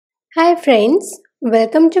Hi friends,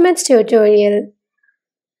 welcome to my tutorial.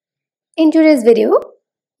 In today's video,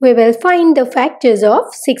 we will find the factors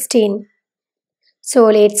of 16. So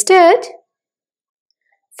let's start.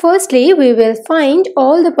 Firstly, we will find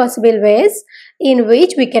all the possible ways in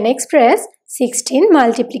which we can express 16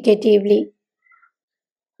 multiplicatively.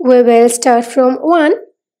 We will start from 1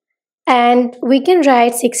 and we can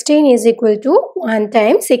write 16 is equal to 1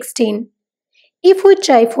 times 16. If we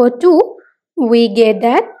try for 2, we get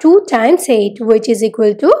that 2 times 8 which is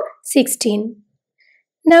equal to 16.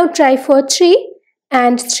 Now try for 3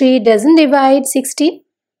 and 3 doesn't divide 16.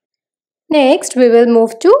 Next we will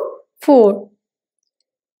move to 4.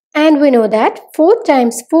 And we know that 4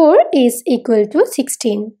 times 4 is equal to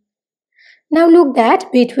 16. Now look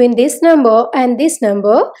that between this number and this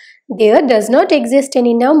number, there does not exist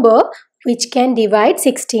any number which can divide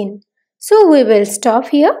 16. So we will stop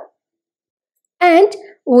here. And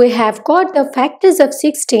we have got the factors of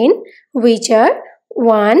 16 which are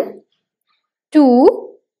 1,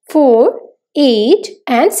 2, 4, 8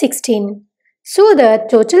 and 16. So the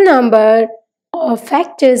total number of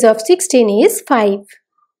factors of 16 is 5.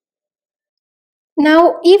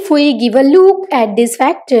 Now if we give a look at these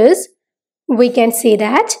factors, we can say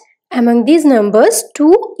that among these numbers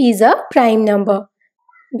 2 is a prime number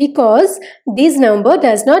because this number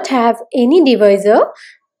does not have any divisor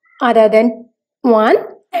other than 1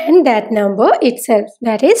 and that number itself,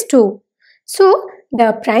 that is 2. So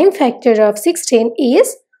the prime factor of 16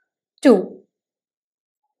 is 2.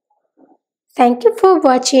 Thank you for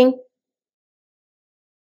watching.